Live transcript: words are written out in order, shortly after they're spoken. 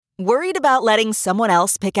Worried about letting someone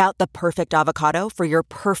else pick out the perfect avocado for your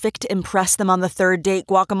perfect impress them on the third date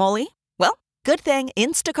guacamole? Well, good thing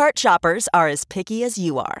Instacart shoppers are as picky as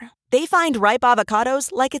you are. They find ripe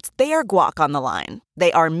avocados like it's their guac on the line.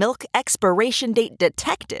 They are milk expiration date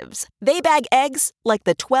detectives. They bag eggs like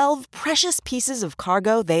the 12 precious pieces of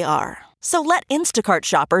cargo they are. So let Instacart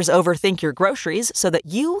shoppers overthink your groceries so that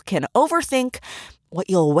you can overthink what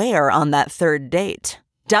you'll wear on that third date.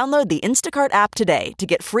 Download the Instacart app today to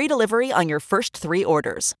get free delivery on your first 3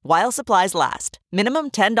 orders, while supplies last.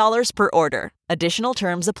 Minimum $10 per order. Additional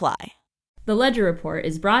terms apply. The Ledger Report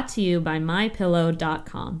is brought to you by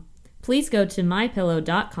MyPillow.com. Please go to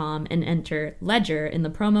MyPillow.com and enter Ledger in the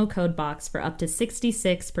promo code box for up to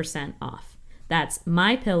 66% off. That's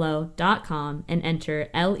MyPillow.com and enter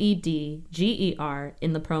LEDGER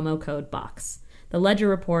in the promo code box. The Ledger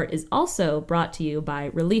Report is also brought to you by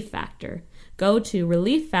Relief Factor. Go to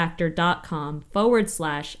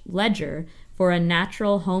relieffactor.com/ledger for a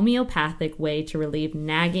natural homeopathic way to relieve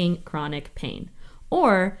nagging chronic pain.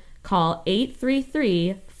 Or call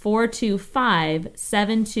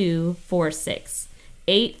 833-425-7246.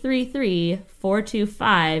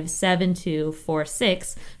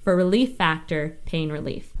 833-425-7246 for Relief Factor Pain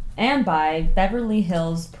Relief. And by Beverly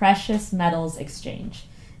Hills Precious Metals Exchange.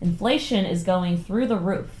 Inflation is going through the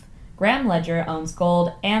roof. Graham Ledger owns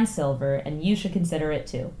gold and silver, and you should consider it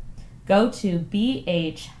too. Go to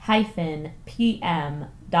bh-pm.com,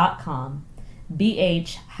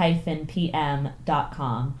 bh-pm.com,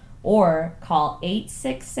 or call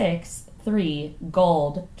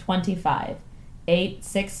 866-3-GOLD-25,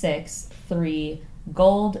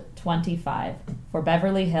 866-3-GOLD-25 for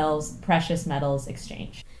Beverly Hills Precious Metals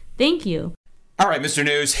Exchange. Thank you. All right, Mr.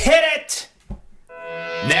 News, hit it!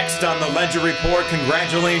 Next on the Ledger Report,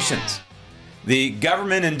 congratulations. The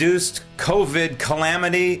government-induced COVID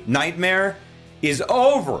calamity nightmare is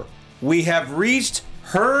over. We have reached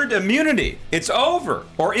herd immunity. It's over.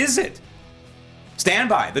 Or is it? Stand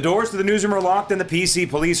by. The doors to the newsroom are locked and the PC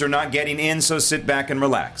police are not getting in, so sit back and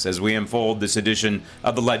relax as we unfold this edition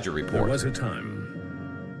of the Ledger Report. There was a time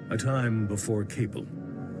before cable,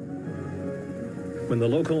 when the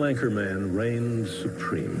local anchorman reigned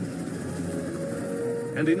supreme.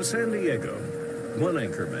 And in San Diego, one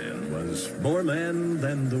anchorman was more man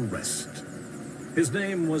than the rest. His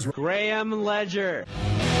name was Graham Ledger.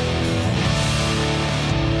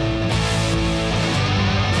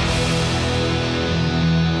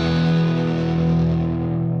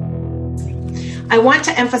 I want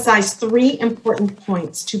to emphasize 3 important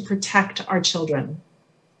points to protect our children.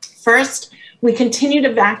 First, we must continue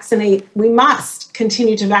to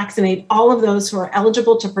vaccinate all of those who are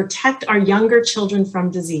eligible to protect our younger children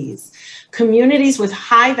from disease. Communities with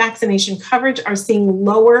high vaccination coverage are seeing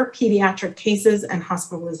lower pediatric cases and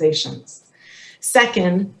hospitalizations.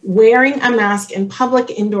 Second, wearing a mask in public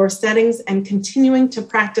indoor settings and continuing to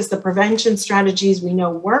practice the prevention strategies we know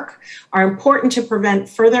work are important to prevent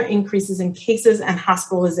further increases in cases and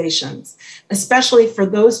hospitalizations, especially for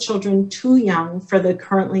those children too young for the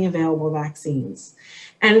currently available vaccines.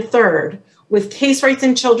 And third, with case rates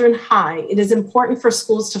in children high, it is important for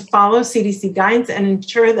schools to follow CDC guidance and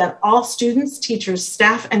ensure that all students, teachers,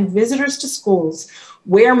 staff, and visitors to schools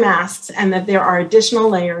wear masks and that there are additional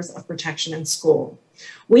layers of protection in school.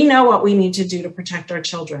 We know what we need to do to protect our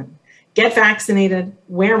children. Get vaccinated,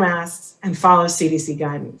 wear masks, and follow CDC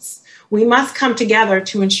guidance. We must come together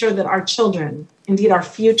to ensure that our children, indeed our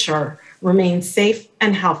future, remain safe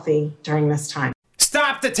and healthy during this time.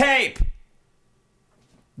 Stop the tape!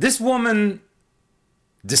 This woman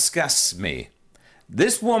disgusts me.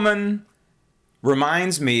 This woman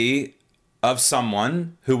reminds me of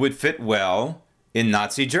someone who would fit well in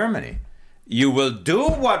Nazi Germany. You will do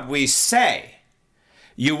what we say.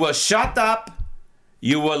 You will shut up.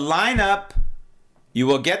 You will line up. You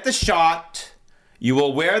will get the shot. You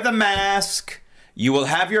will wear the mask. You will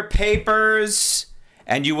have your papers.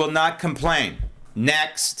 And you will not complain.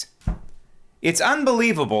 Next. It's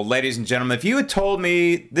unbelievable, ladies and gentlemen. If you had told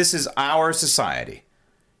me this is our society,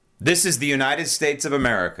 this is the United States of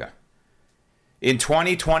America in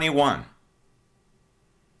 2021,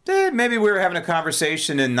 maybe we were having a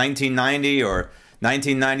conversation in 1990 or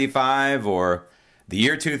 1995 or the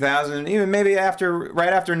year 2000, even maybe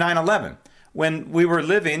right after 9/11, when we were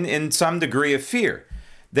living in some degree of fear.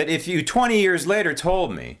 That if you 20 years later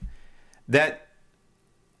told me that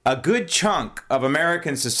a good chunk of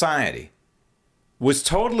American society was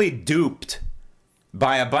totally duped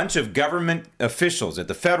by a bunch of government officials at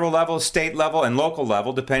the federal level, state level, and local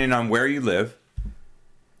level, depending on where you live,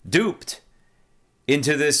 duped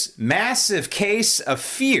into this massive case of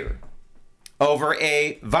fear over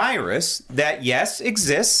a virus that, yes,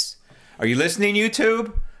 exists. Are you listening,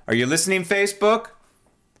 YouTube? Are you listening, Facebook?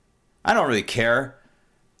 I don't really care.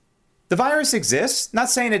 The virus exists. Not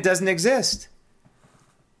saying it doesn't exist.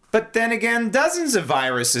 But then again, dozens of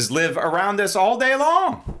viruses live around us all day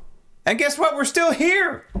long. And guess what? We're still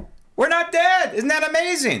here. We're not dead. Isn't that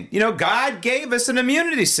amazing? You know, God gave us an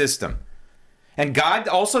immunity system. And God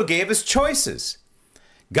also gave us choices.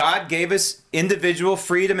 God gave us individual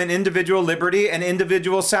freedom and individual liberty and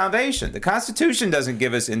individual salvation. The Constitution doesn't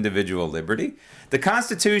give us individual liberty. The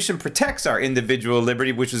Constitution protects our individual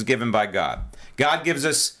liberty, which was given by God. God gives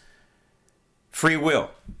us free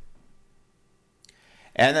will.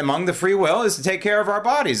 And among the free will is to take care of our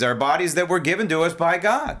bodies that were given to us by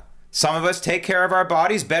God. Some of us take care of our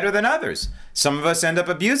bodies better than others. Some of us end up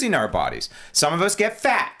abusing our bodies. Some of us get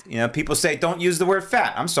fat. You know, people say, don't use the word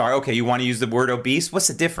fat. I'm sorry. Okay, you want to use the word obese? What's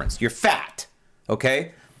the difference? You're fat,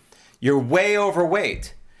 okay? You're way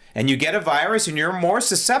overweight. And you get a virus and you're more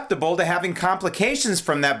susceptible to having complications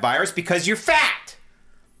from that virus because you're fat.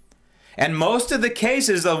 And most of the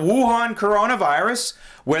cases of Wuhan coronavirus,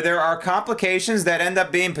 where there are complications that end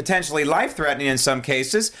up being potentially life-threatening in some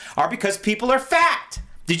cases, are because people are fat.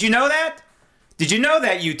 Did you know that? Did you know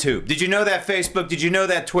that, YouTube? Did you know that, Facebook? Did you know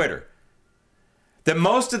that, Twitter? That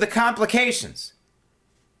most of the complications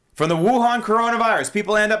from the Wuhan coronavirus,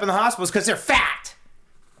 people end up in the hospitals because they're fat.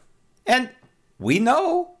 And we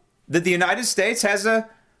know that the United States has a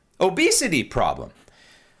obesity problem.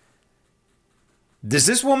 Does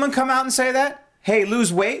this woman come out and say that? Hey,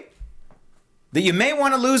 lose weight? That you may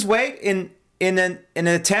want to lose weight in an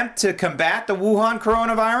attempt to combat the Wuhan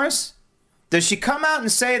coronavirus? Does she come out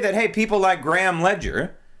and say that, hey, people like Graham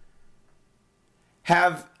Ledger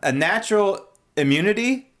have a natural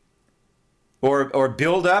immunity or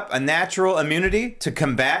build up a natural immunity to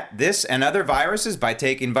combat this and other viruses by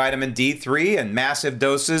taking vitamin D3 and massive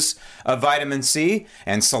doses of vitamin C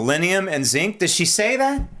and selenium and zinc? Does she say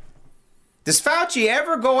that? Does Fauci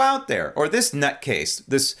ever go out there, or this nutcase,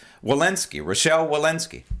 this Walensky, Rochelle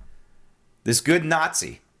Walensky, this good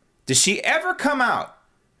Nazi, does she ever come out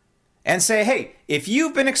and say, hey, if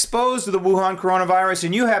you've been exposed to the Wuhan coronavirus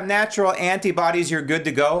and you have natural antibodies, you're good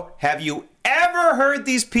to go? Have you ever heard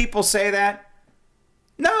these people say that?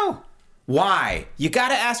 No. Why? You got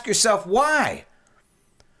to ask yourself why.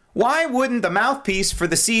 Why wouldn't the mouthpiece for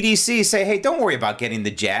the CDC say, hey, don't worry about getting the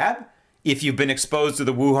jab if you've been exposed to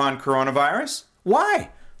the Wuhan coronavirus? Why?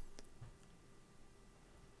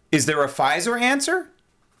 Is there a Pfizer answer?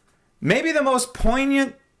 Maybe the most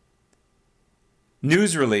poignant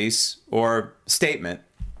news release or statement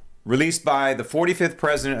released by the 45th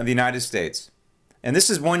President of the United States. And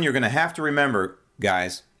this is one you're going to have to remember,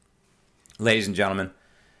 guys, ladies and gentlemen.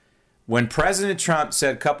 When President Trump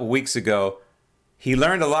said a couple weeks ago, he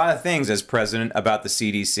learned a lot of things as president about the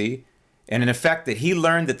CDC, and in effect that he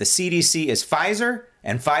learned that the CDC is Pfizer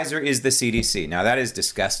and Pfizer is the CDC. Now that is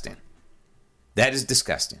disgusting. That is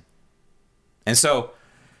disgusting. And so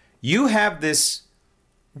you have this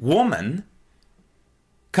woman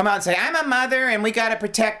come out and say, I'm a mother and we got to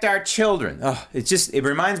protect our children. Oh, it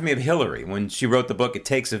reminds me of Hillary when she wrote the book, It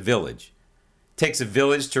Takes a Village. It takes a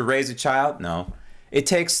village to raise a child? No. It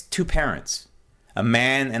takes two parents, a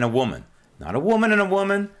man and a woman. Not a woman and a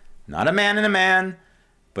woman, not a man and a man,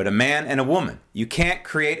 but a man and a woman. You can't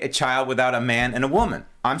create a child without a man and a woman.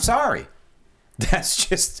 I'm sorry. That's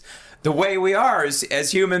just the way we are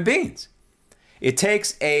as human beings. It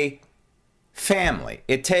takes a family.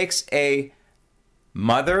 It takes a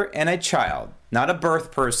mother and a child, not a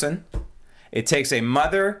birth person. It takes a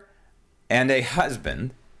mother and a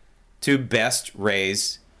husband to best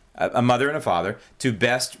raise, a mother and a father, to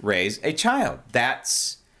best raise a child.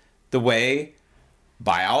 That's the way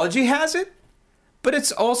biology has it, but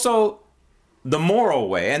it's also the moral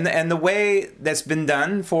way and the way that's been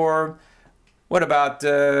done for, what about,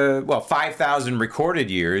 5,000 recorded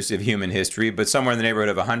years of human history, but somewhere in the neighborhood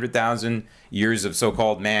of 100,000 years of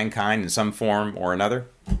so-called mankind in some form or another.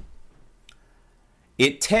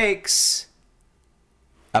 It takes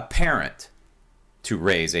a parent to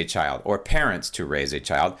raise a child, or parents to raise a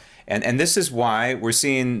child. And this is why we're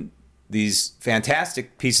seeing these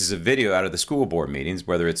fantastic pieces of video out of the school board meetings,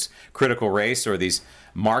 whether it's critical race or these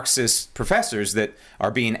Marxist professors that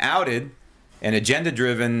are being outed, and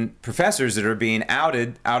agenda-driven professors that are being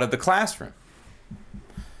outed out of the classroom.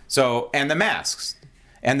 So, and the masks,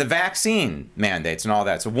 and the vaccine mandates and all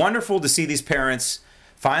that. It's wonderful to see these parents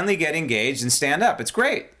finally get engaged and stand up. It's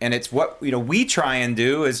great. And it's what we try and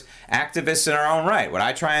do as activists in our own right. What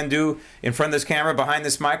I try and do in front of this camera, behind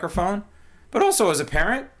this microphone, but also as a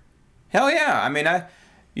parent. Hell yeah. I mean,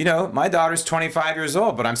 You know, my daughter's 25 years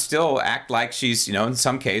old, but I'm still act like she's, you know, in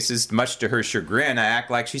some cases, much to her chagrin, I act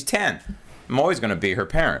like she's 10. I'm always going to be her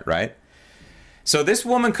parent, right? So this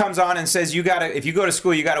woman comes on and says, if you go to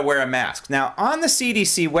school, you got to wear a mask. Now, on the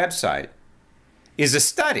CDC website is a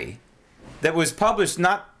study that was published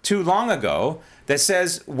not too long ago that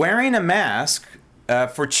says wearing a mask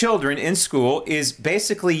for children in school is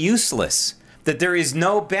basically useless, that there is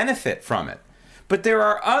no benefit from it. But there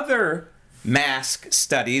are other mask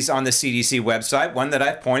studies on the CDC website, one that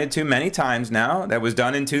I've pointed to many times now, that was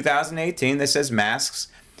done in 2018, that says masks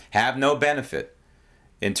have no benefit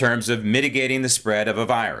in terms of mitigating the spread of a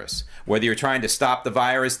virus. Whether you're trying to stop the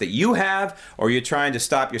virus that you have or you're trying to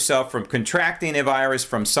stop yourself from contracting a virus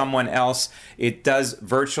from someone else, it does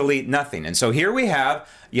virtually nothing. And so here we have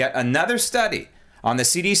yet another study on the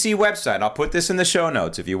CDC website. I'll put this in the show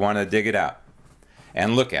notes if you want to dig it out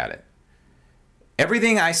and look at it.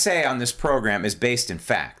 Everything I say on this program is based in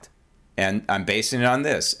fact, and I'm basing it on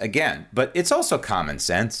this, again, but it's also common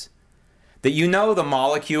sense that you know the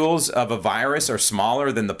molecules of a virus are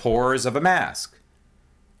smaller than the pores of a mask.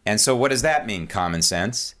 And so what does that mean, common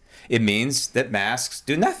sense? It means that masks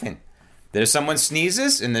do nothing. That if someone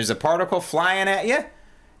sneezes and there's a particle flying at you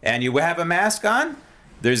and you have a mask on,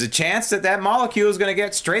 there's a chance that that molecule is going to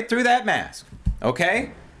get straight through that mask,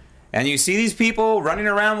 okay? And you see these people running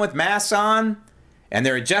around with masks on, and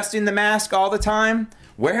they're adjusting the mask all the time.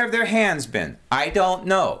 Where have their hands been? I don't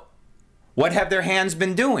know. What have their hands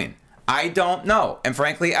been doing? I don't know. And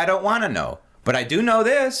frankly, I don't want to know. But I do know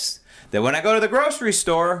this, that when I go to the grocery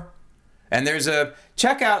store and there's a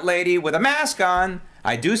checkout lady with a mask on,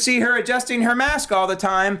 I do see her adjusting her mask all the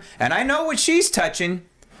time, and I know what she's touching.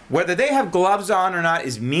 Whether they have gloves on or not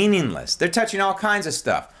is meaningless. They're touching all kinds of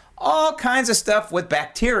stuff. All kinds of stuff with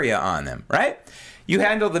bacteria on them, right? You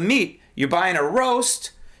handle the meat. You're buying a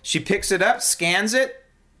roast. She picks it up, scans it.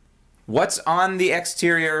 What's on the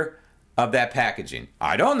exterior of that packaging?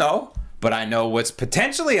 I don't know, but I know what's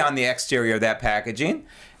potentially on the exterior of that packaging.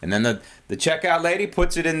 And then the checkout lady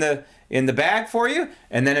puts it in the bag for you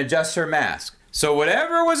and then adjusts her mask. So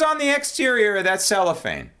whatever was on the exterior of that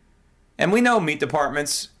cellophane, and we know meat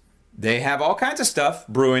departments, they have all kinds of stuff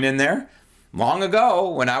brewing in there. Long ago,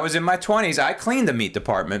 when I was in my 20s, I cleaned the meat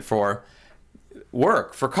department for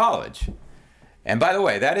work, for college. And by the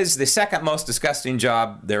way, that is the second most disgusting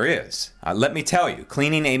job there is. Let me tell you,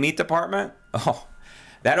 cleaning a meat department,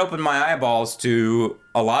 that opened my eyeballs to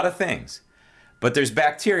a lot of things. But there's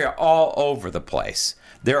bacteria all over the place.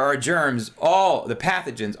 There are germs, the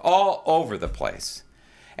pathogens all over the place.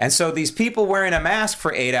 And so these people wearing a mask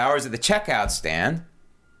for 8 hours at the checkout stand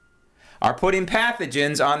are putting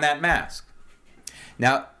pathogens on that mask.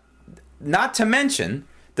 Now, not to mention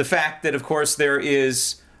the fact that, of course, there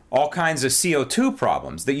is all kinds of CO2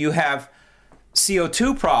 problems, that you have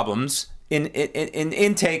CO2 problems in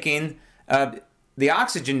intaking the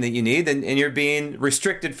oxygen that you need, and you're being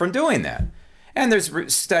restricted from doing that. And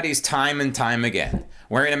there's studies time and time again.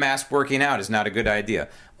 Wearing a mask working out is not a good idea.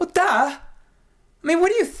 Well, duh. I mean, what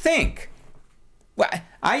do you think? Well,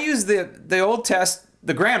 I use the old test,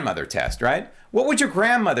 the grandmother test, right? What would your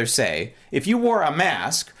grandmother say if you wore a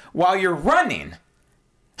mask while you're running?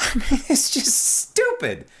 I mean, it's just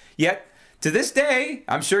stupid. Yet, to this day,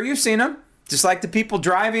 I'm sure you've seen them, just like the people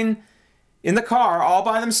driving in the car all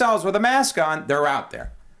by themselves with a mask on, they're out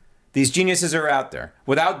there. These geniuses are out there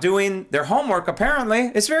without doing their homework,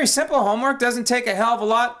 apparently. It's very simple homework, doesn't take a hell of a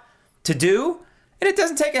lot to do, and it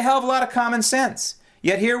doesn't take a hell of a lot of common sense.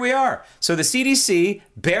 Yet here we are. So the CDC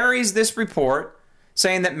buries this report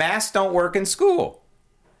saying that masks don't work in school.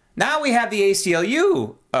 Now we have the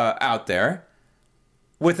ACLU out there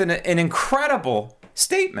with an incredible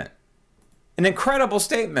statement. An incredible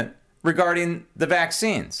statement regarding the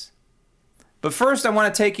vaccines. But first, I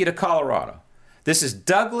want to take you to Colorado. This is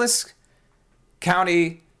Douglas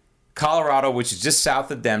County, Colorado, which is just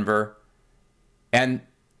south of Denver, and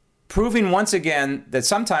proving once again that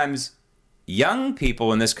sometimes young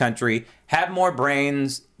people in this country have more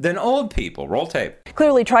brains than old people. Roll tape.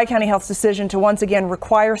 Clearly, Tri-County Health's decision to once again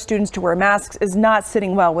require students to wear masks is not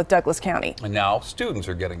sitting well with Douglas County. And now students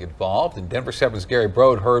are getting involved, and Denver 7's Gary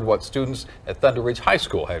Brode heard what students at Thunder Ridge High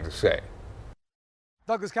School had to say.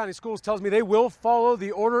 Douglas County Schools tells me they will follow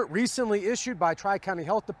the order recently issued by Tri-County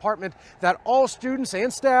Health Department that all students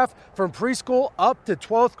and staff from preschool up to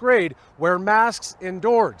 12th grade wear masks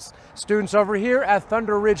indoors. Students over here at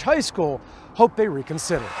Thunder Ridge High School hope they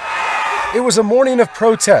reconsider. It was a morning of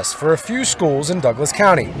protests for a few schools in Douglas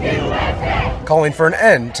County, calling for an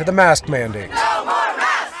end to the mask mandate. No more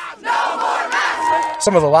masks! No more masks!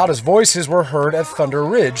 Some of the loudest voices were heard at Thunder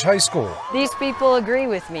Ridge High School. These people agree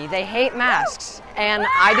with me. They hate masks, and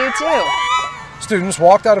I do too. Students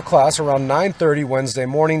walked out of class around 9:30 Wednesday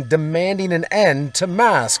morning demanding an end to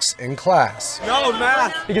masks in class. No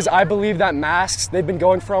masks! Because I believe that masks, they've been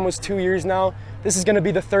going for almost 2 years now. This is going to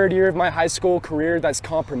be the third year of my high school career that's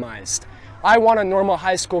compromised. I want a normal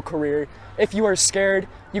high school career. If you are scared,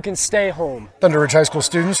 you can stay home. Thunder Ridge High School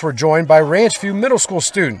students were joined by Ranchview Middle School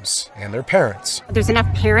students and their parents. There's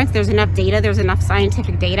enough parents, there's enough data, there's enough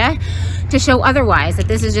scientific data to show otherwise, that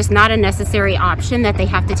this is just not a necessary option that they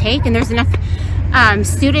have to take, and there's enough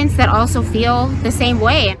students that also feel the same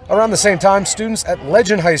way. Around the same time, students at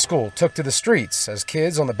Legend High School took to the streets as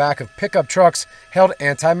kids on the back of pickup trucks held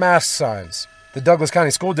anti-mask signs. The Douglas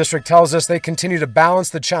County School District tells us they continue to balance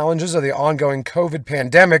the challenges of the ongoing COVID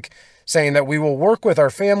pandemic, saying that we will work with our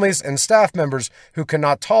families and staff members who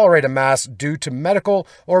cannot tolerate a mask due to medical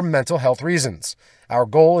or mental health reasons. Our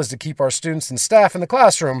goal is to keep our students and staff in the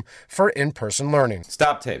classroom for in-person learning.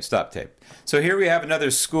 Stop tape. So here we have another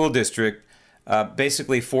school district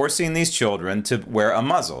basically forcing these children to wear a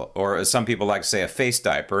muzzle, or as some people like to say, a face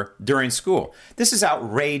diaper during school. This is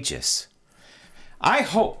outrageous. I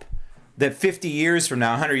hope that 50 years from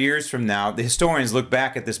now, 100 years from now, the historians look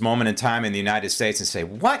back at this moment in time in the United States and say,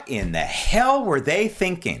 what in the hell were they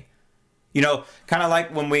thinking? You know, kind of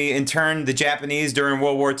like when we interned the Japanese during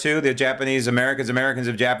World War II, the Japanese Americans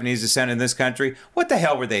of Japanese descent in this country. What the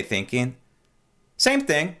hell were they thinking? Same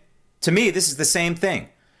thing. To me, this is the same thing.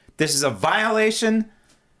 This is a violation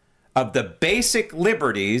of the basic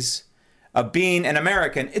liberties of being an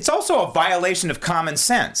American. It's also a violation of common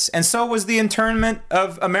sense. And so was the internment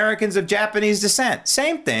of Americans of Japanese descent.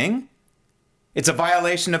 Same thing. It's a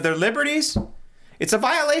violation of their liberties. It's a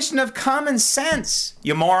violation of common sense,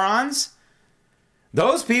 you morons.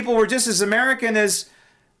 Those people were just as American as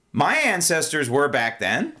my ancestors were back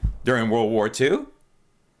then during World War II.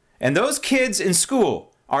 And those kids in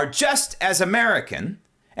school are just as American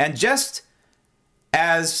and just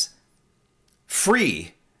as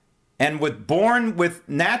free and born with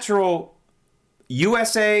natural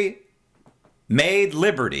USA-made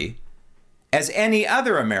liberty as any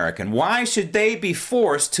other American. Why should they be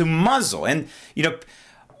forced to muzzle? And, you know,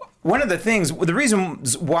 one of the things, the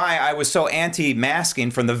reasons why I was so anti-masking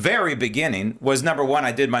from the very beginning was, number one,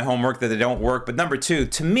 I did my homework that they don't work. But number two,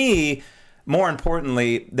 to me, more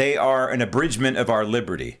importantly, they are an abridgment of our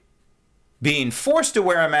liberty. Being forced to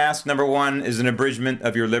wear a mask, number one, is an abridgment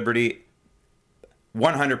of your liberty,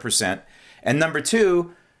 100%. And number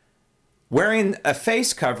two, wearing a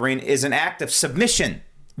face covering is an act of submission.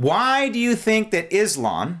 Why do you think that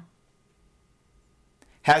Islam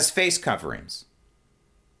has face coverings?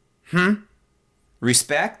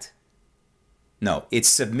 Respect? No, it's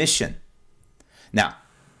submission. Now,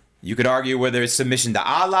 you could argue whether it's submission to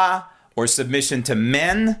Allah or submission to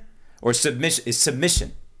men or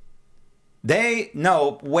submission. They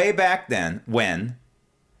know way back then when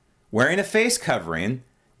wearing a face covering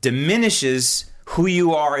diminishes who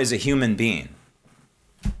you are as a human being.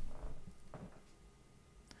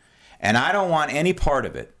 And I don't want any part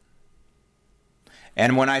of it.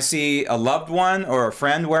 And when I see a loved one or a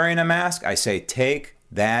friend wearing a mask, I say, take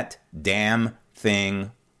that damn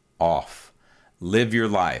thing off. Live your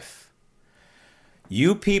life.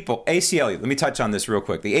 You people, ACLU, let me touch on this real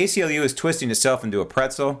quick. The ACLU is twisting itself into a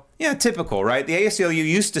pretzel. Yeah, typical, right? The ACLU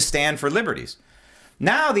used to stand for liberties.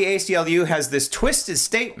 Now the ACLU has this twisted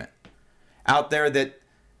statement out there that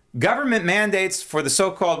government mandates for the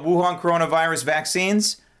so-called Wuhan coronavirus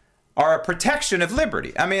vaccines are a protection of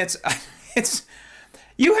liberty. I mean, it's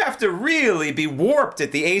you have to really be warped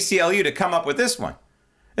at the ACLU to come up with this one,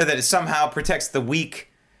 that it somehow protects the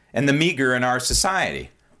weak and the meager in our society,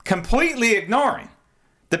 completely ignoring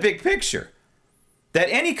the big picture, that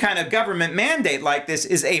any kind of government mandate like this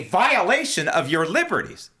is a violation of your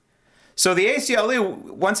liberties. So the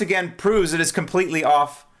ACLU once again proves that it's completely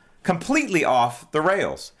off the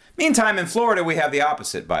rails. Meantime, in Florida, we have the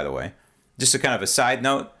opposite, by the way. Just a kind of a side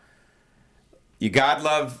note. You God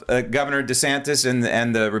love Governor DeSantis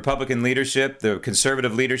and the Republican leadership, the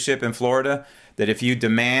conservative leadership in Florida, that if you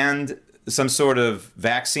demand some sort of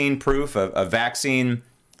vaccine proof, a vaccine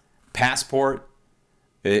passport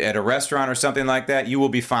at a restaurant or something like that, you will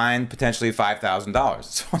be fined potentially $5,000.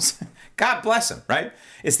 So God bless them, right?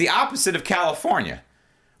 It's the opposite of California,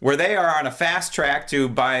 where they are on a fast track to,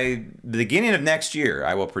 by the beginning of next year,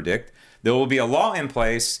 I will predict, there will be a law in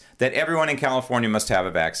place that everyone in California must have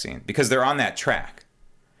a vaccine because they're on that track.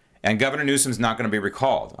 And Governor Newsom's not going to be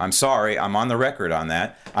recalled. I'm sorry. I'm on the record on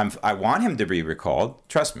that. I want him to be recalled.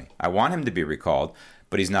 Trust me. I want him to be recalled,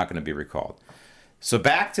 but he's not going to be recalled. So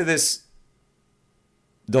back to this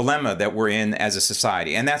dilemma that we're in as a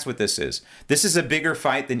society. And that's what this is. This is a bigger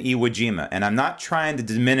fight than Iwo Jima. And I'm not trying to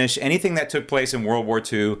diminish anything that took place in World War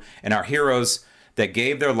II and our heroes that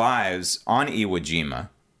gave their lives on Iwo Jima,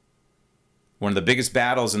 one of the biggest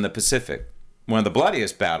battles in the Pacific, one of the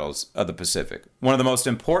bloodiest battles of the Pacific, one of the most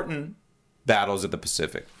important battles of the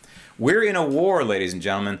Pacific. We're in a war, ladies and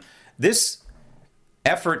gentlemen. This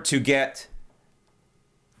effort to get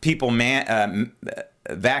people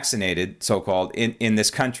vaccinated, so-called, in this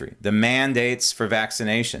country, the mandates for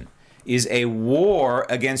vaccination, is a war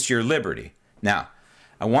against your liberty. Now,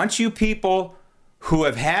 I want you people who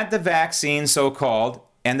have had the vaccine, so-called,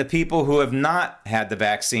 and the people who have not had the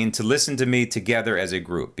vaccine to listen to me together as a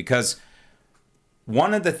group. Because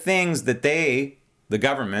one of the things that the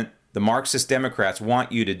government, the Marxist Democrats,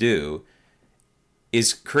 want you to do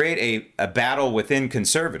is create a battle within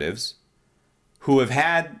conservatives who have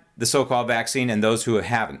had the so-called vaccine and those who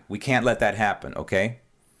haven't. We can't let that happen, okay?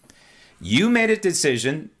 You made a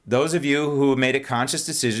decision, those of you who made a conscious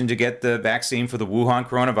decision to get the vaccine for the Wuhan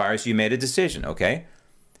coronavirus, you made a decision, okay?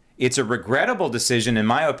 It's a regrettable decision, in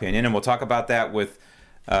my opinion, and we'll talk about that with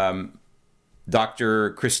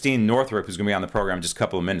Dr. Christine Northrup, who's going to be on the program in just a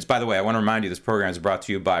couple of minutes. By the way, I want to remind you this program is brought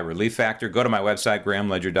to you by Relief Factor. Go to my website,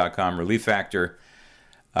 grahamledger.com,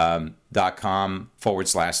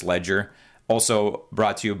 relieffactor.com/ledger. Also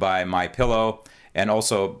brought to you by My Pillow, and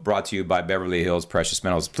also brought to you by Beverly Hills Precious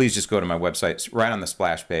Metals. Please just go to my website, it's right on the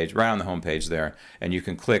splash page, right on the home page there, and you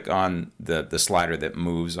can click on the slider that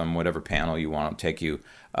moves on whatever panel you want. It'll take you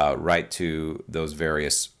right to those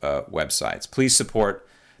various websites. Please support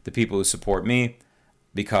the people who support me,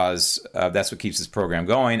 because that's what keeps this program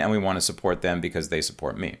going, and we want to support them because they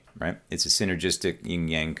support me, right? It's a synergistic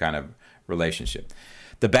yin-yang kind of relationship.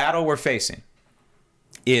 The battle we're facing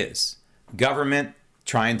is government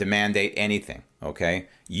trying to mandate anything, okay?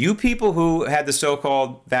 You people who had the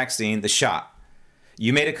so-called vaccine, the shot,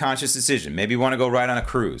 you made a conscious decision. Maybe you want to go right on a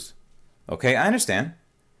cruise, okay? I understand.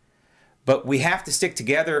 But we have to stick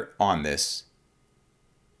together on this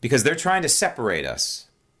because they're trying to separate us.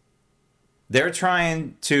 They're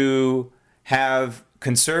trying to have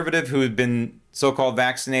conservative who have been so-called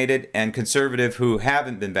vaccinated and conservative who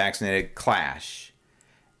haven't been vaccinated clash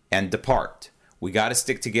and depart. We got to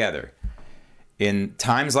stick together. In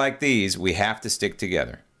times like these, we have to stick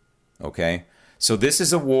together, okay? So this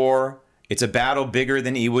is a war. It's a battle bigger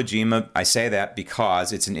than Iwo Jima. I say that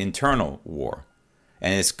because it's an internal war.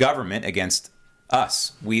 And it's government against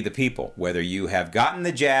us, we the people, whether you have gotten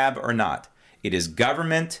the jab or not. It is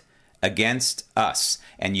government against us.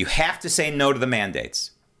 And you have to say no to the mandates,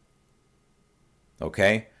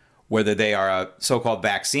 okay? Whether they are a so-called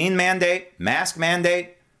vaccine mandate, mask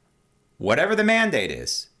mandate, whatever the mandate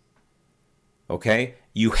is, okay?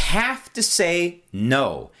 You have to say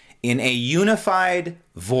no in a unified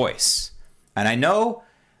voice. And I know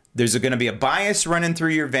there's going to be a bias running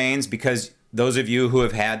through your veins because those of you who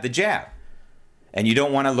have had the jab, and you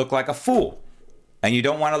don't want to look like a fool, and you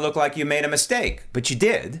don't want to look like you made a mistake, but you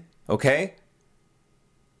did, okay?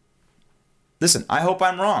 Listen, I hope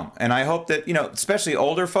I'm wrong, and I hope that, especially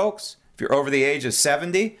older folks, if you're over the age of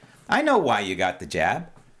 70, I know why you got the jab.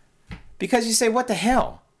 Because you say, what the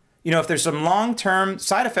hell? If there's some long-term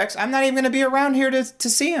side effects, I'm not even going to be around here to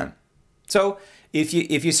see them. So if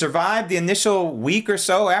you survive the initial week or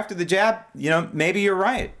so after the jab, maybe you're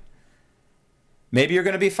right. Maybe you're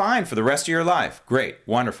going to be fine for the rest of your life. Great,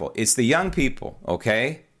 wonderful. It's the young people,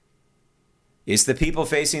 okay? It's the people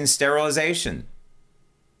facing sterilization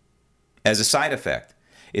as a side effect.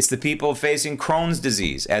 It's the people facing Crohn's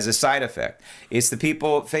disease as a side effect. It's the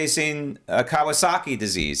people facing Kawasaki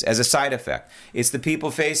disease as a side effect. It's the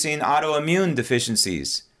people facing autoimmune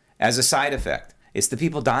deficiencies as a side effect. It's the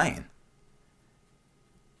people dying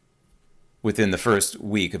within the first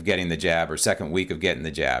week of getting the jab or second week of getting the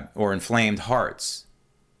jab, or inflamed hearts.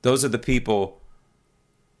 Those are the people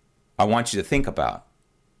I want you to think about.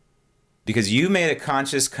 Because you made a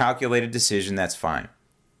conscious, calculated decision, that's fine.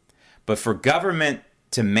 But for government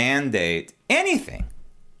to mandate anything,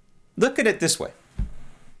 look at it this way.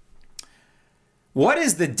 What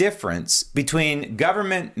is the difference between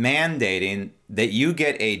government mandating that you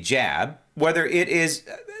get a jab, whether it is,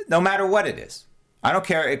 no matter what it is? I don't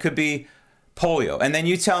care, it could be polio. And then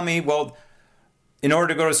you tell me, well, in order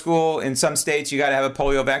to go to school in some states, you got to have a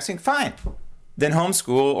polio vaccine. Fine. Then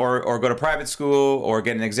homeschool or go to private school or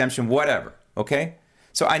get an exemption, whatever. Okay?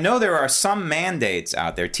 So I know there are some mandates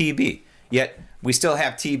out there, TB, yet we still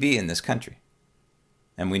have TB in this country.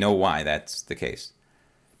 And we know why that's the case.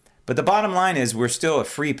 But the bottom line is we're still a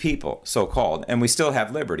free people, so-called, and we still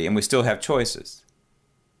have liberty and we still have choices.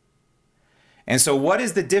 And so what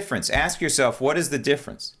is the difference? Ask yourself, what is the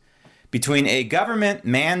difference between a government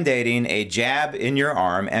mandating a jab in your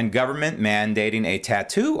arm and government mandating a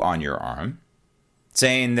tattoo on your arm,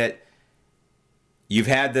 saying that you've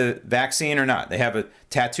had the vaccine or not? They have a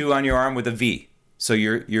tattoo on your arm with a V, so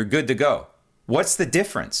you're good to go. What's the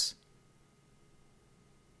difference?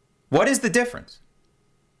 What is the difference?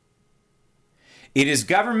 It is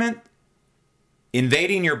government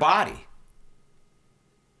invading your body.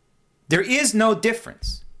 There is no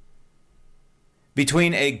difference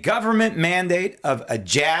between a government mandate of a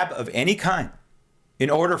jab of any kind in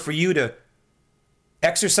order for you to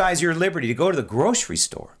exercise your liberty to go to the grocery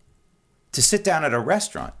store, to sit down at a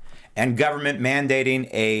restaurant, and government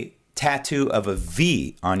mandating a tattoo of a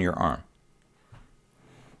V on your arm.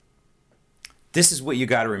 This is what you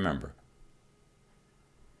got to remember.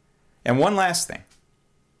 And one last thing.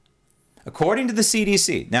 According to the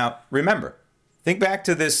CDC, now remember, think back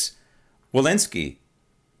to this Walensky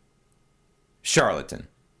charlatan.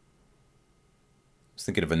 I was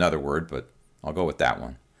thinking of another word, but I'll go with that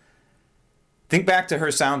one. Think back to her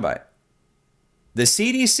soundbite. The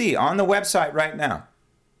CDC on the website right now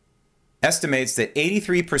estimates that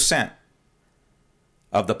 83%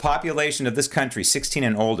 of the population of this country, 16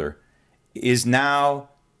 and older, is now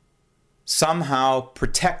somehow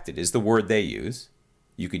protected, is the word they use.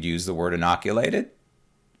 You could use the word inoculated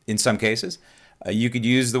in some cases. You could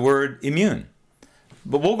use the word immune.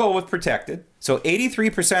 But we'll go with protected. So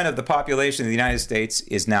 83% of the population of the United States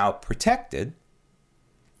is now protected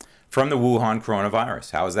from the Wuhan coronavirus.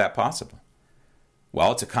 How is that possible?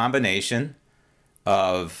 Well, it's a combination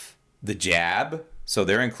of the jab. So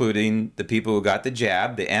they're including the people who got the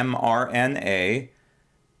jab, the mRNA,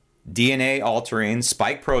 DNA altering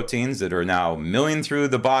spike proteins that are now milling through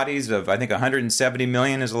the bodies of, I think, 170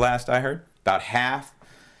 million is the last I heard, about half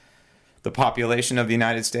the population of the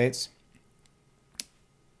United States.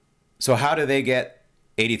 So how do they get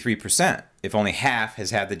 83% if only half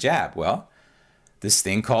has had the jab? Well, this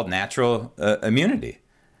thing called natural immunity,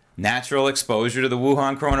 natural exposure to the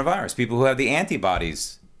Wuhan coronavirus, people who have the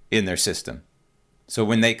antibodies in their system. So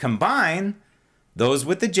when they combine those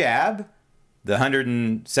with the jab, the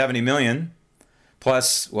 170 million,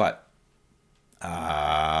 plus what?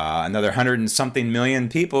 Another 100 and something million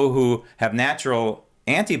people who have natural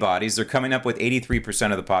antibodies, they're coming up with 83%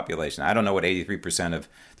 of the population. I don't know what 83% of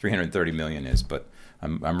 330 million is, but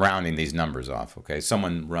I'm rounding these numbers off, okay?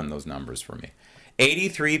 Someone run those numbers for me.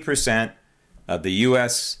 83% of the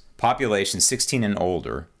U.S. population, 16 and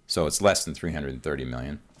older, so it's less than 330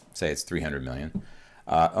 million. Say it's 300 million.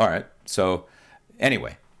 All right, so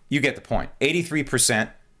anyway, you get the point. 83%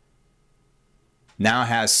 now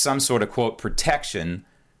has some sort of, quote, protection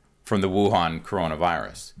from the Wuhan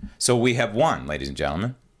coronavirus. So we have won, ladies and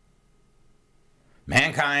gentlemen.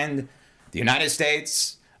 Mankind, the United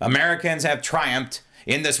States, Americans have triumphed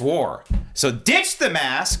in this war. So ditch the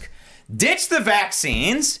mask, ditch the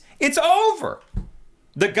vaccines. It's over.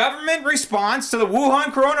 The government response to the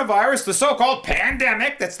Wuhan coronavirus, the so-called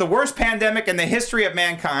pandemic, that's the worst pandemic in the history of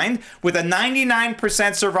mankind, with a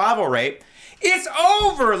 99% survival rate, it's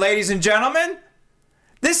over, ladies and gentlemen.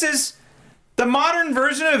 This is the modern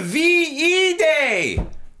version of VE Day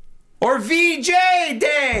or VJ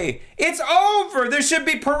Day. It's over. There should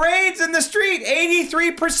be parades in the street.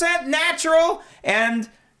 83% natural and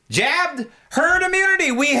jabbed herd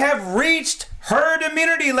immunity. We have reached herd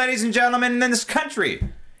immunity, ladies and gentlemen, in this country.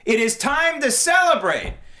 It is time to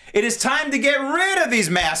celebrate. It is time to get rid of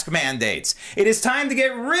these mask mandates. It is time to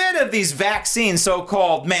get rid of these vaccine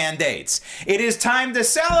so-called mandates. It is time to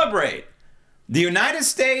celebrate. The United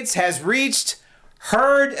States has reached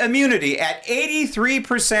herd immunity at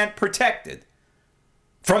 83% protected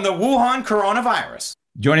from the Wuhan coronavirus.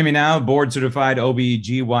 Joining me now, board-certified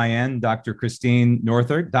OB/GYN, Dr. Christine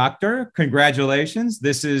Northert. Doctor, congratulations.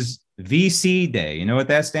 This is VC Day. You know what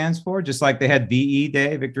that stands for? Just like they had VE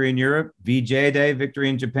Day, victory in Europe, VJ Day, victory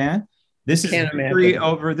in Japan. This is victory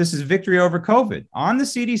over COVID. On the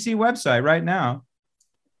CDC website right now,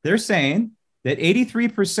 they're saying that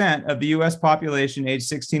 83% of the U.S. population age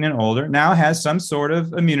 16 and older now has some sort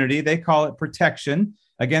of immunity. They call it protection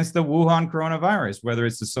against the Wuhan coronavirus, whether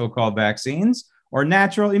it's the so-called vaccines or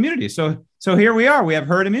natural immunity. So here we are. We have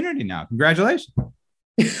herd immunity now. Congratulations.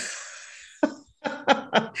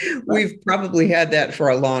 We've probably had that for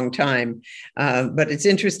a long time. But it's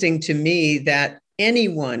interesting to me that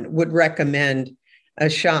anyone would recommend a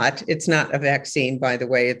shot. It's not a vaccine, by the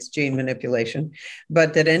way, it's gene manipulation,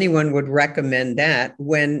 but that anyone would recommend that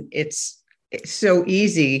when it's so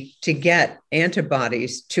easy to get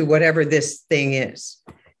antibodies to whatever this thing is,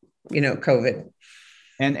 COVID.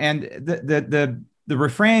 And the the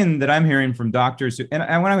refrain that I'm hearing from doctors, and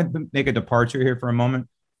I want to make a departure here for a moment.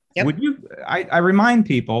 Yep. Would you, I remind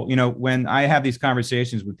people, when I have these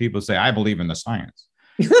conversations with people say, I believe in the science.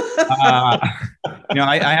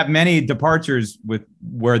 I have many departures with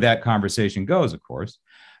where that conversation goes, of course.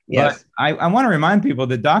 Yes. But I want to remind people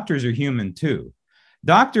that doctors are human too.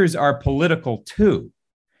 Doctors are political too.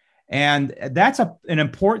 And that's an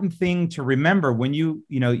important thing to remember when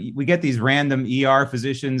we get these random ER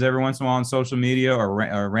physicians every once in a while on social media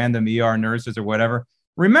or random ER nurses or whatever.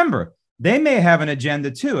 Remember, they may have an agenda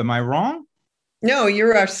too. Am I wrong? No,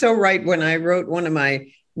 you are so right. When I wrote one of my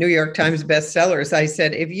New York Times bestsellers, I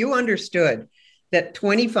said, if you understood that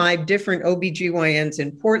 25 different OBGYNs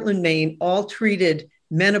in Portland, Maine, all treated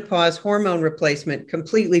menopause hormone replacement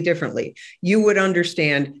completely differently, you would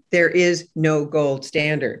understand there is no gold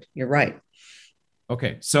standard. You're right.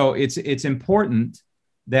 Okay. So it's important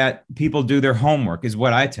that people do their homework is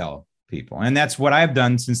what I tell people. And that's what I've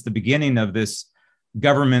done since the beginning of this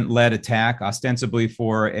government-led attack, ostensibly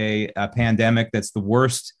for a pandemic that's the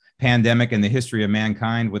worst pandemic in the history of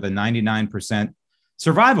mankind with a 99%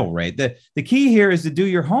 survival rate. The key here is to do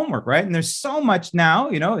your homework, right? And there's so much now,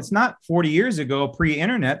 it's not 40 years ago,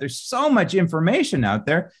 pre-internet. There's so much information out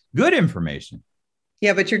there, good information.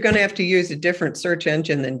 Yeah, but you're going to have to use a different search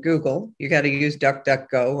engine than Google. You got to use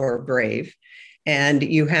DuckDuckGo or Brave, and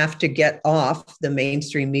you have to get off the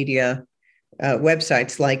mainstream media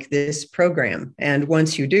websites like this program. And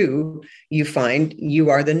once you do, you find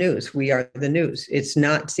you are the news. We are the news. It's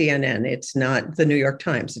not CNN. It's not the New York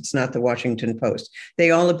Times. It's not the Washington Post.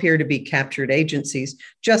 They all appear to be captured agencies,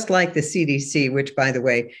 just like the CDC, which, by the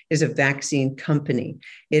way, is a vaccine company.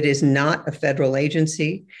 It is not a federal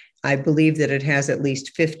agency. I believe that it has at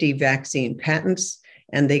least 50 vaccine patents,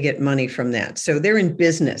 and they get money from that. So they're in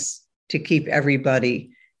business to keep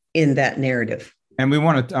everybody in that narrative. And I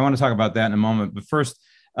want to talk about that in a moment. But first,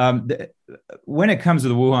 when it comes to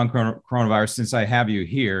the Wuhan coronavirus, since I have you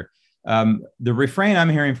here, the refrain I'm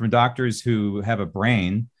hearing from doctors who have a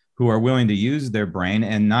brain, who are willing to use their brain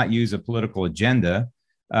and not use a political agenda,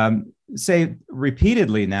 say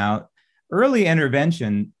repeatedly now, early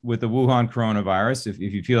intervention with the Wuhan coronavirus, if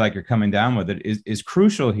you feel like you're coming down with it, is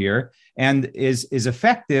crucial here and is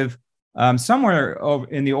effective. Somewhere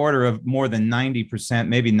in the order of more than 90%,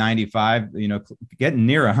 maybe 95, getting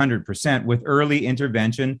near 100% with early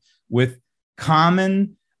intervention with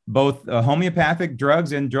common, both homeopathic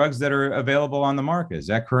drugs and drugs that are available on the market. Is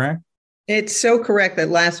that correct? It's so correct that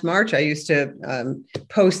last March, I used to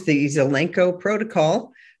post the Zelenko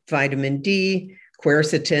protocol, vitamin D,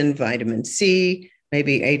 quercetin, vitamin C,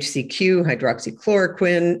 maybe HCQ,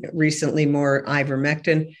 hydroxychloroquine, recently more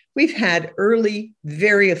ivermectin. We've had early,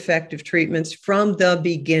 very effective treatments from the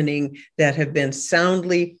beginning that have been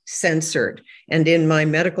soundly censored. And in my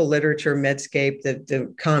medical literature, Medscape,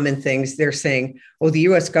 the common things, they're saying, oh, the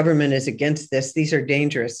US government is against this. These are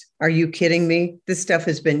dangerous. Are you kidding me? This stuff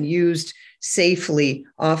has been used safely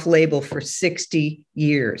off-label for 60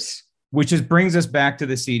 years. Which brings us back to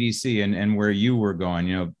the CDC and where you were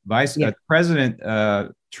going. President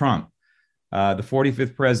Trump, the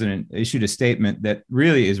 45th president, issued a statement that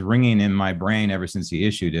really is ringing in my brain ever since he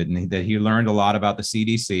issued it, and that he learned a lot about the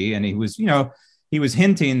CDC, and he was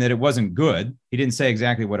hinting that it wasn't good. He didn't say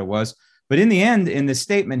exactly what it was, but in the end, in the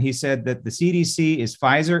statement, he said that the CDC is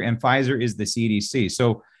Pfizer and Pfizer is the CDC.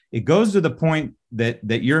 So it goes to the point that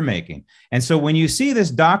you're making. And so when you see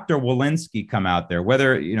this Dr. Walensky come out there,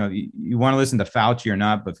 whether you want to listen to Fauci or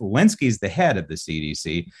not, but Walensky's the head of the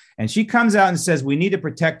CDC, and she comes out and says we need to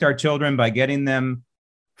protect our children by getting them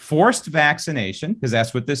forced vaccination, because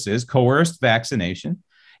that's what this is, coerced vaccination,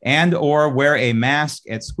 and or wear a mask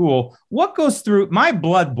at school. What goes through my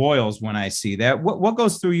blood boils when I see that? What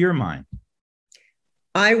goes through your mind?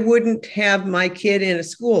 I wouldn't have my kid in a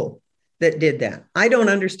school that did that. I don't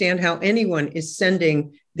understand how anyone is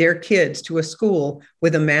sending their kids to a school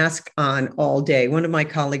with a mask on all day. One of my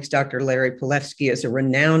colleagues, Dr. Larry Pilevsky, is a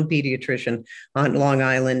renowned pediatrician on Long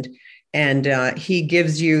Island, and he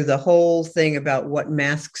gives you the whole thing about what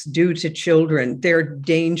masks do to children. They're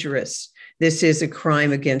dangerous. This is a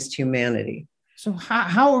crime against humanity. So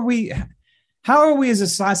how are we as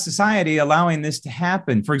a society allowing this to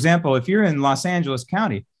happen? For example, if you're in Los Angeles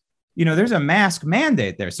County, there's a mask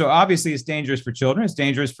mandate there. So obviously it's dangerous for children. It's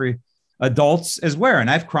dangerous for adults as well. And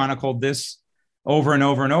I've chronicled this over and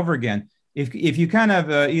over and over again. If you kind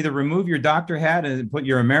of either remove your doctor hat and put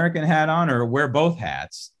your American hat on or wear both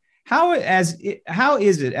hats, how is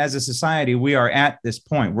it as a society we are at this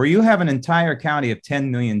point where you have an entire county of 10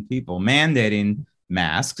 million people mandating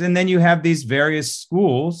masks, and then you have these various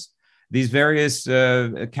schools these various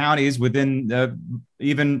counties within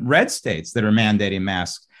even red states that are mandating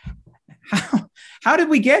masks. How did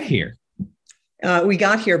we get here? We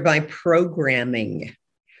got here by programming.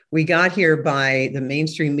 We got here by the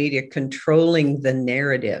mainstream media controlling the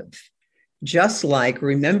narrative. Just like,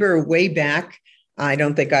 remember way back, I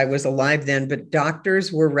don't think I was alive then, but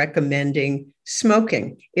doctors were recommending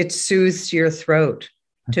smoking. It soothes your throat.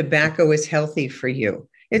 Tobacco is healthy for you.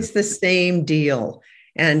 It's the same deal.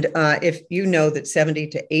 And if you know that 70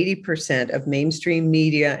 to 80% of mainstream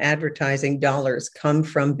media advertising dollars come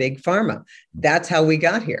from big pharma, that's how we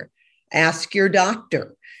got here. Ask your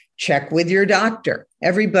doctor, check with your doctor.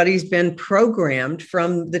 Everybody's been programmed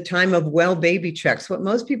from the time of well baby checks. What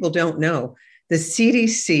most people don't know, the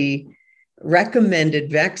CDC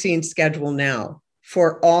recommended vaccine schedule now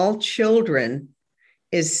for all children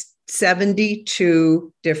is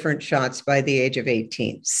 72 different shots by the age of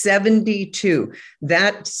 18. 72.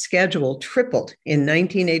 That schedule tripled in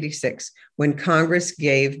 1986 when Congress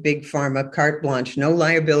gave Big Pharma carte blanche, no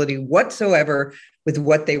liability whatsoever with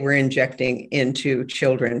what they were injecting into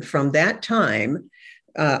children. From that time,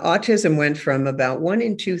 autism went from about 1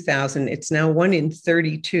 in 2,000, it's now 1 in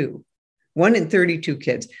 32. 1 in 32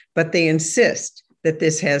 kids, but they insist that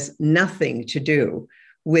this has nothing to do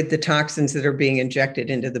with the toxins that are being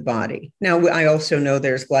injected into the body. Now, I also know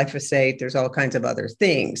there's glyphosate, there's all kinds of other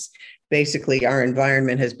things. Basically, our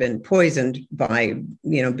environment has been poisoned by,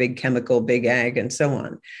 big chemical, big ag, and so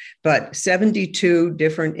on. But 72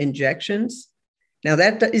 different injections. Now,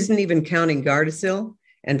 that isn't even counting Gardasil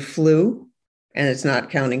and flu, and it's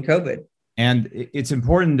not counting COVID. And it's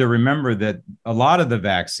important to remember that a lot of the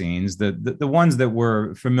vaccines, the ones that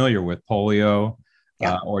we're familiar with, polio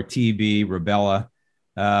or TB, rubella,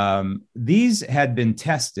 these had been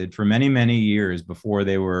tested for many, many years before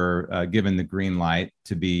they were given the green light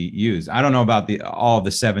to be used. I don't know about all of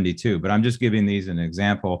the 72, but I'm just giving these an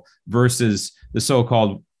example versus the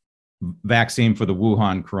so-called vaccine for the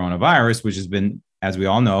Wuhan coronavirus, which has been, as we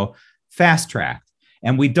all know, fast-tracked.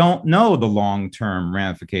 And we don't know the long-term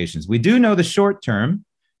ramifications. We do know the short-term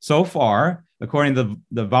so far, according to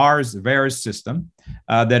the VAERS system,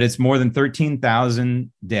 that it's more than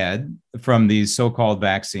 13,000 dead from these so-called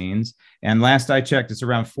vaccines. And last I checked, it's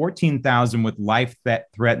around 14,000 with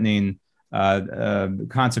life-threatening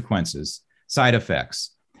consequences, side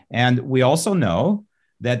effects. And we also know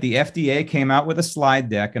that the FDA came out with a slide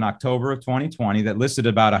deck in October of 2020 that listed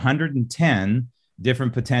about 110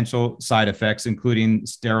 different potential side effects, including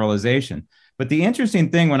sterilization. But the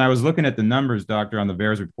interesting thing, when I was looking at the numbers, Doctor, on the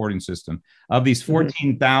VAERS reporting system, of these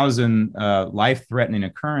 14,000 life-threatening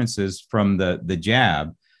occurrences from the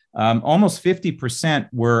jab, almost 50%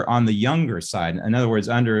 were on the younger side. In other words,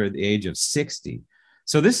 under the age of 60.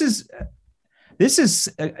 So this is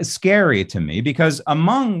scary to me, because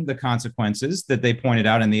among the consequences that they pointed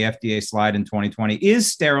out in the FDA slide in 2020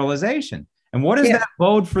 is sterilization. And what does that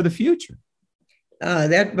bode for the future?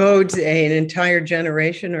 That bodes an entire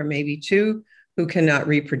generation or maybe two who cannot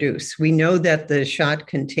reproduce. We know that the shot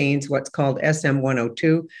contains what's called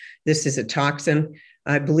SM-102. This is a toxin.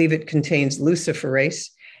 I believe it contains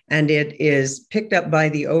luciferase, and it is picked up by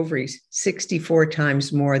the ovaries 64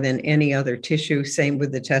 times more than any other tissue. Same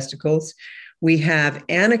with the testicles. We have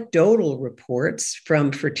anecdotal reports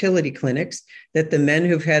from fertility clinics that the men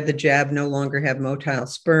who've had the jab no longer have motile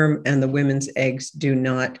sperm, and the women's eggs do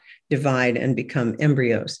not divide and become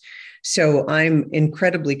embryos. So I'm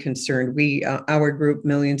incredibly concerned. Our group,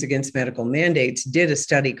 Millions Against Medical Mandates, did a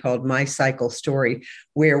study called My Cycle Story,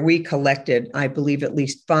 where we collected, I believe, at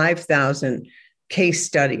least 5,000 case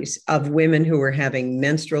studies of women who were having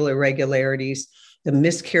menstrual irregularities. The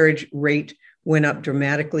miscarriage rate went up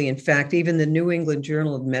dramatically. In fact, even the New England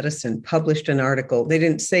Journal of Medicine published an article. They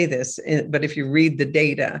didn't say this, but if you read the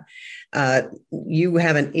data, you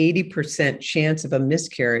have an 80% chance of a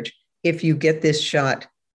miscarriage if you get this shot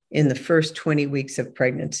in the first 20 weeks of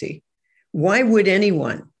pregnancy. Why would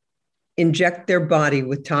anyone inject their body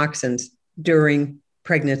with toxins during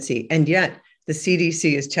pregnancy? And yet the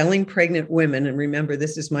CDC is telling pregnant women, and remember,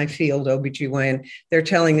 this is my field, OBGYN, they're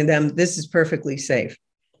telling them this is perfectly safe.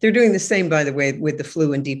 They're doing the same, by the way, with the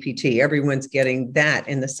flu and DPT. Everyone's getting that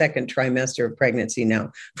in the second trimester of pregnancy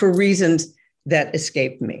now for reasons that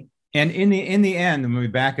escaped me. And in the end, when we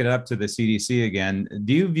back it up to the CDC again,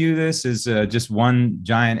 do you view this as just one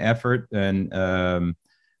giant effort and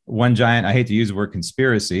one giant, I hate to use the word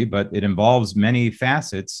conspiracy, but it involves many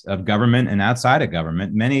facets of government and outside of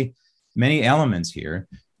government, many elements here.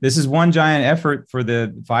 This is one giant effort for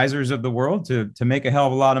the Pfizers of the world to make a hell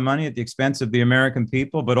of a lot of money at the expense of the American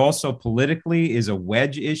people, but also politically is a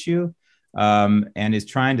wedge issue and is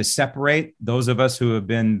trying to separate those of us who have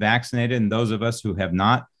been vaccinated and those of us who have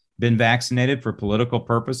not been vaccinated for political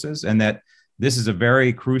purposes, and that this is a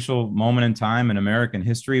very crucial moment in time in American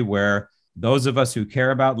history where those of us who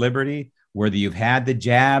care about liberty, whether you've had the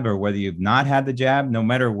jab or whether you've not had the jab, no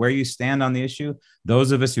matter where you stand on the issue,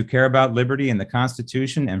 those of us who care about liberty and the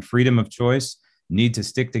Constitution and freedom of choice need to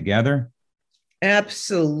stick together?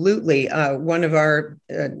 Absolutely. One of our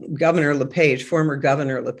Governor LePage, former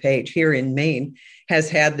Governor LePage here in Maine, has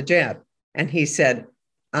had the jab. And he said,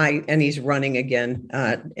 and he's running again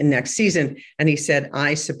in next season. And he said,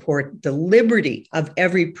 I support the liberty of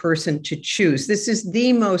every person to choose. This is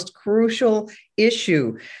the most crucial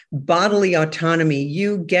issue, bodily autonomy.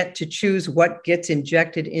 You get to choose what gets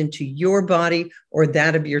injected into your body or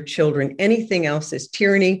that of your children. Anything else is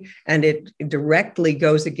tyranny, and it directly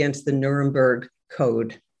goes against the Nuremberg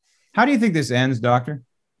Code. How do you think this ends, Doctor?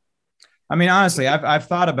 I mean, honestly, I've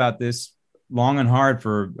thought about this long and hard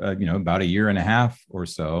for about a year and a half or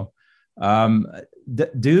so. Do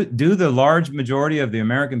the large majority of the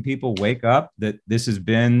American people wake up that this has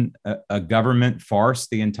been a government farce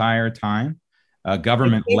the entire time, a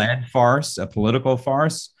government-led farce, a political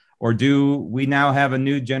farce, or do we now have a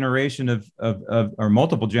new generation of or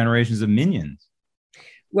multiple generations of minions?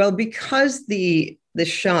 Well, because the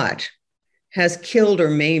shot has killed or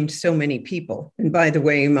maimed so many people. And by the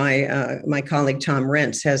way, my colleague Tom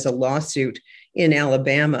Rentz has a lawsuit in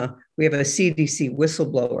Alabama. We have a CDC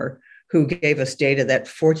whistleblower who gave us data that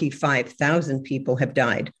 45,000 people have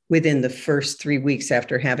died within the first 3 weeks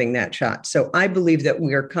after having that shot. So I believe that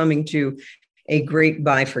we are coming to a great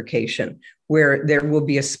bifurcation where there will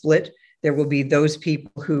be a split. There will be those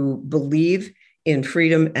people who believe in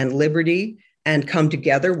freedom and liberty and come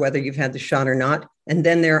together, whether you've had the shot or not. And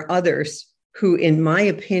then there are others who, in my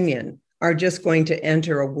opinion, are just going to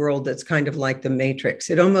enter a world that's kind of like the Matrix.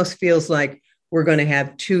 It almost feels like we're going to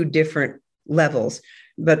have two different levels.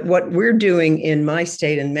 But what we're doing in my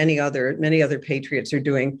state and many other patriots are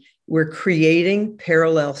doing, we're creating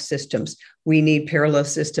parallel systems. We need parallel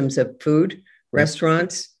systems of food,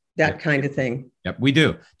 restaurants, that kind of thing. Yep, we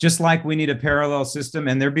do. Just like we need a parallel system,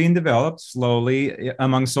 and they're being developed slowly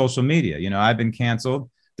among social media. You know, I've been canceled,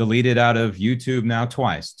 deleted out of YouTube now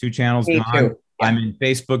twice, 2 channels Me gone. too. Yeah. I'm in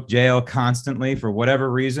Facebook jail constantly for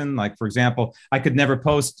whatever reason. Like, for example, I could never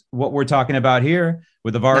post what we're talking about here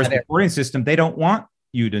with the VARS reporting system. They don't want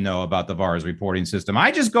you to know about the VARS reporting system.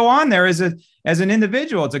 I just go on there as an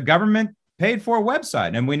individual. It's a government paid for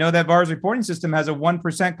website. And we know that VARS reporting system has a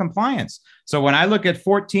 1% compliance. So when I look at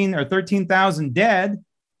 14 or 13,000 dead,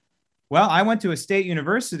 well, I went to a state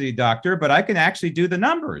university, doctor, but I can actually do the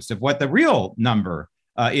numbers of what the real number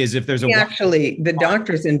is if there's the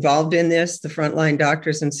doctors involved in this, the frontline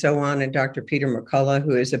doctors and so on, and Dr. Peter McCullough,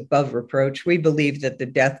 who is above reproach, we believe that the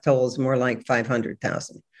death toll is more like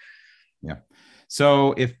 500,000. Yeah.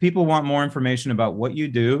 So if people want more information about what you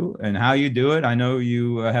do and how you do it, I know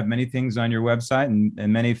you have many things on your website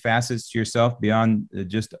and many facets to yourself beyond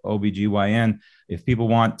just OBGYN. If people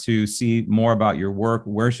want to see more about your work,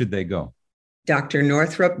 where should they go?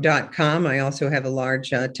 drnorthrup.com. I also have a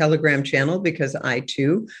large Telegram channel because I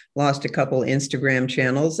too lost a couple Instagram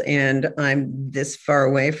channels, and I'm this far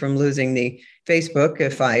away from losing the Facebook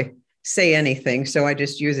if I say anything. So I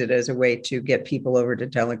just use it as a way to get people over to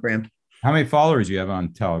Telegram. How many followers do you have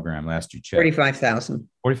on Telegram last you checked? 45,000.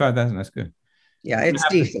 45,000, that's good. Yeah, it's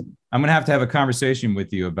decent. I'm going to have a conversation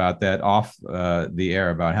with you about that off the air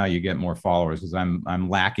about how you get more followers, because I'm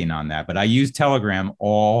lacking on that. But I use Telegram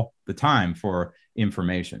all the time for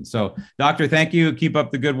information. So, Doctor, thank you. Keep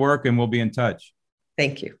up the good work, and we'll be in touch.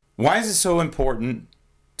 Thank you. Why is it so important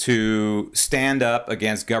to stand up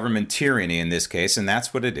against government tyranny in this case? And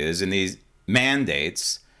that's what it is, in these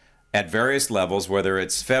mandates at various levels, whether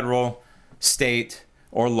it's federal, state,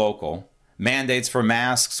 or local. Mandates for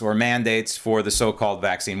masks or mandates for the so-called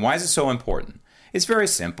vaccine. Why is it so important? It's very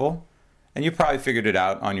simple, and you probably figured it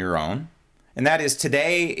out on your own. And that is,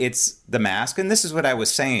 today it's the mask. And this is what I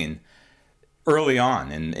was saying early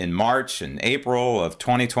on in March and April of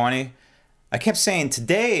 2020. I kept saying,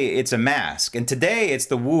 today it's a mask, and today it's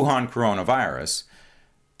the Wuhan coronavirus.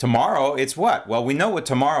 Tomorrow it's what? Well, we know what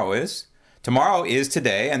tomorrow is. Tomorrow is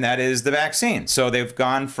today, and that is the vaccine. So they've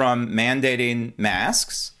gone from mandating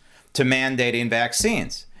masks to mandating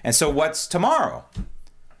vaccines. And so what's tomorrow?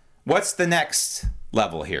 What's the next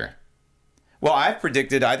level here? Well, I've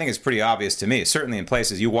predicted, I think it's pretty obvious to me, certainly in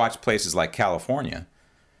places, you watch places like California,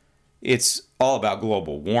 it's all about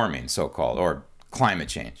global warming, so-called, or climate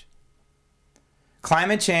change.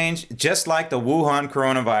 Climate change, just like the Wuhan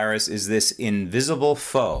coronavirus, is this invisible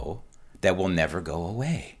foe that will never go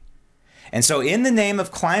away. And so in the name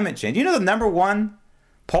of climate change, you know the number one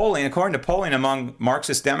polling, according to polling among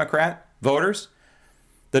Marxist Democrat voters,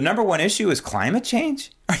 the number one issue is climate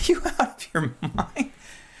change? Are you out of your mind?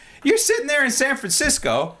 You're sitting there in San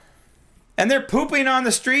Francisco, and they're pooping on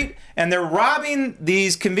the street, and they're robbing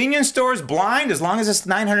these convenience stores blind as long as it's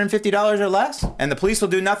 $950 or less, and the police will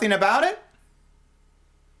do nothing about it?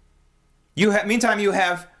 Meantime, you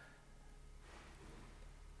have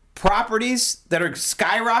properties that are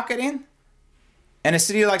skyrocketing, and a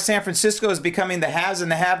city like San Francisco is becoming the haves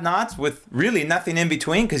and the have-nots with really nothing in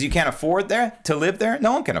between because you can't afford to live there.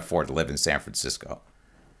 No one can afford to live in San Francisco.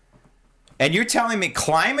 And you're telling me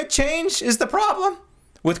climate change is the problem?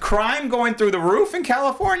 With crime going through the roof in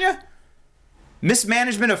California?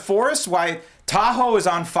 Mismanagement of forests, why Tahoe is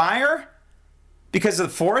on fire? Because the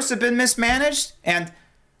forests have been mismanaged, and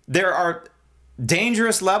there are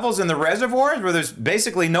dangerous levels in the reservoirs where there's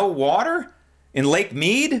basically no water in Lake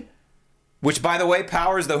Mead, which, by the way,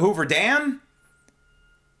 powers the Hoover Dam.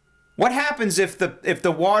 What happens if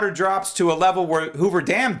the water drops to a level where Hoover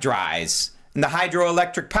Dam dries and the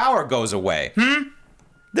hydroelectric power goes away?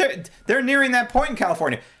 They're nearing that point in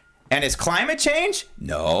California. And is climate change?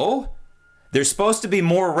 No. There's supposed to be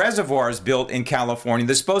more reservoirs built in California.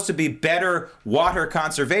 There's supposed to be better water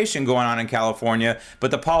conservation going on in California,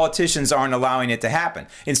 but the politicians aren't allowing it to happen.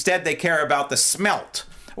 Instead, they care about the smelt,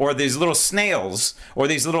 or these little snails, or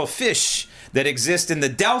these little fish that exist in the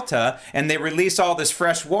delta, and they release all this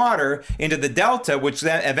fresh water into the delta, which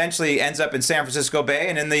then eventually ends up in San Francisco Bay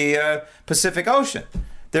and in the Pacific Ocean.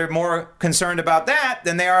 They're more concerned about that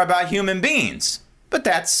than they are about human beings. But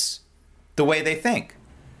that's the way they think.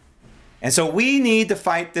 And so we need to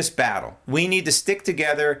fight this battle. We need to stick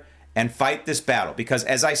together and fight this battle. Because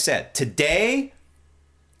as I said, today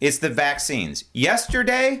it's the vaccines.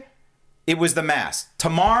 Yesterday, it was the mask.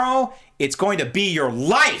 Tomorrow, it's going to be your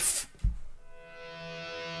life.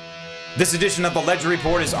 This edition of the Ledger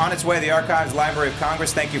Report is on its way to the Archives Library of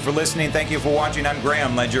Congress. Thank you for listening. Thank you for watching. I'm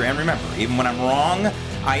Graham Ledger. And remember, even when I'm wrong,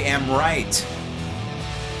 I am right.